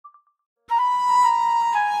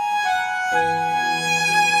Hi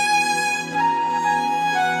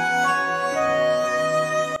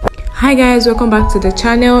guys, welcome back to the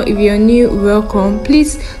channel. If you're new, welcome.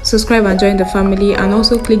 Please subscribe and join the family, and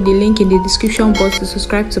also click the link in the description box to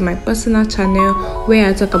subscribe to my personal channel where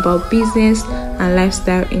I talk about business and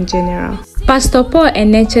lifestyle in general. Pastor Paul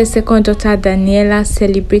Enenche's second daughter Daniella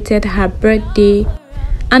celebrated her birthday,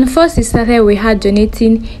 and first it started with her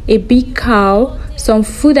donating a big cow, some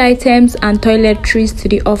food items and toiletries to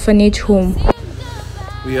the orphanage home.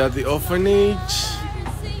 We are at the orphanage,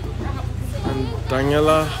 and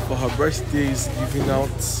Daniella, for her birthday, is giving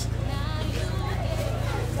out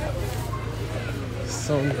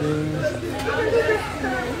something.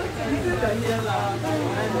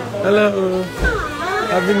 Hello.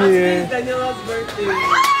 Happy New Year. Daniella's birthday.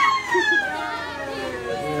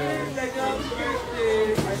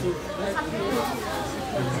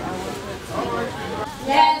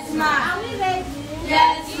 Yes, ma. Are we ready?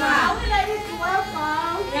 Yes, ma. Are we ready to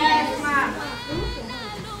welcome? Yes, ma.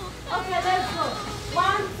 Okay, let's go.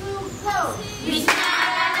 1, 2, go.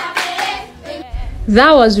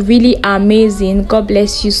 That was really amazing. God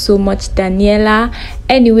bless you so much, Daniella.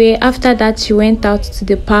 Anyway, after that, she went out to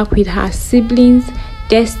the park with her siblings,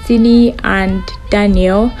 Destiny and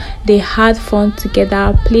Daniel. They had fun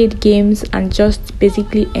together, played games, and just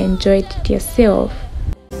basically enjoyed themselves.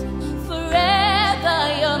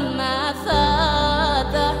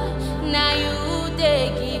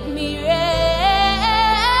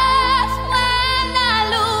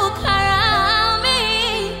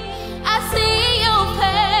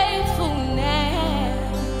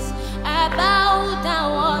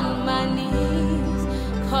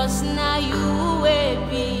 Now you will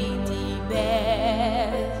be the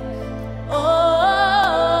best.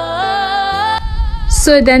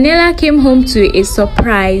 So Daniella came home to a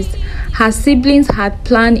surprise. Her siblings had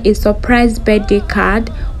planned a surprise birthday card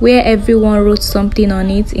where everyone wrote something on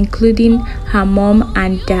it, including her mom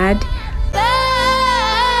and dad.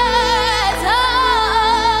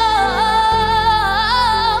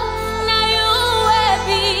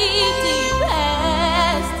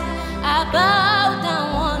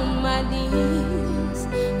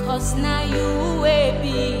 Now you will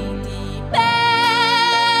be the best.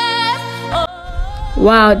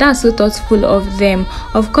 Wow, that's so thoughtful of them.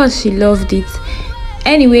 Of course, she loved it.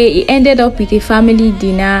 Anyway, it ended up with a family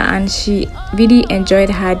dinner, and she really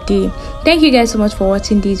enjoyed her day. Thank you guys so much for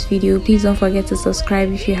watching this video. Please don't forget to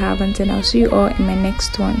subscribe if you haven't, and I'll see you all in my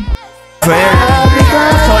next one.